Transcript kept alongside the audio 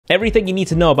Everything you need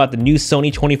to know about the new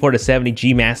Sony 24-70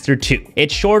 G Master 2.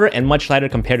 It's shorter and much lighter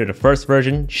compared to the first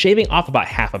version, shaving off about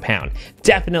half a pound.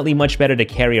 Definitely much better to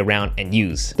carry around and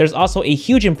use. There's also a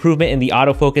huge improvement in the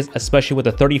autofocus, especially with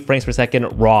the 30 frames per second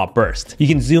raw burst. You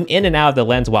can zoom in and out of the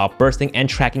lens while bursting and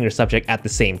tracking your subject at the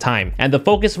same time, and the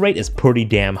focus rate is pretty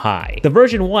damn high. The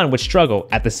version 1 would struggle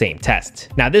at the same test.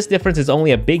 Now this difference is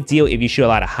only a big deal if you shoot a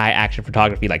lot of high action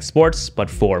photography like sports, but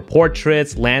for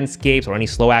portraits, landscapes, or any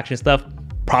slow action stuff,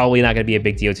 probably not going to be a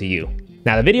big deal to you.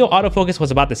 Now the video autofocus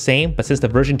was about the same, but since the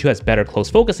version 2 has better close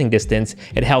focusing distance,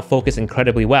 it held focus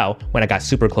incredibly well when I got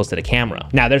super close to the camera.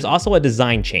 Now there's also a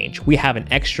design change. We have an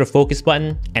extra focus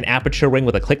button, an aperture ring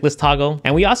with a clickless toggle,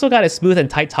 and we also got a smooth and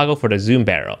tight toggle for the zoom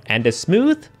barrel. And the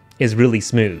smooth is really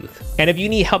smooth. And if you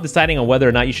need help deciding on whether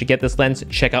or not you should get this lens,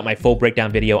 check out my full breakdown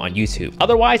video on YouTube.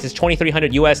 Otherwise, it's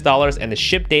 $2,300 US, and the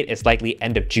ship date is likely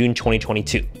end of June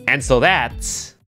 2022. And so that's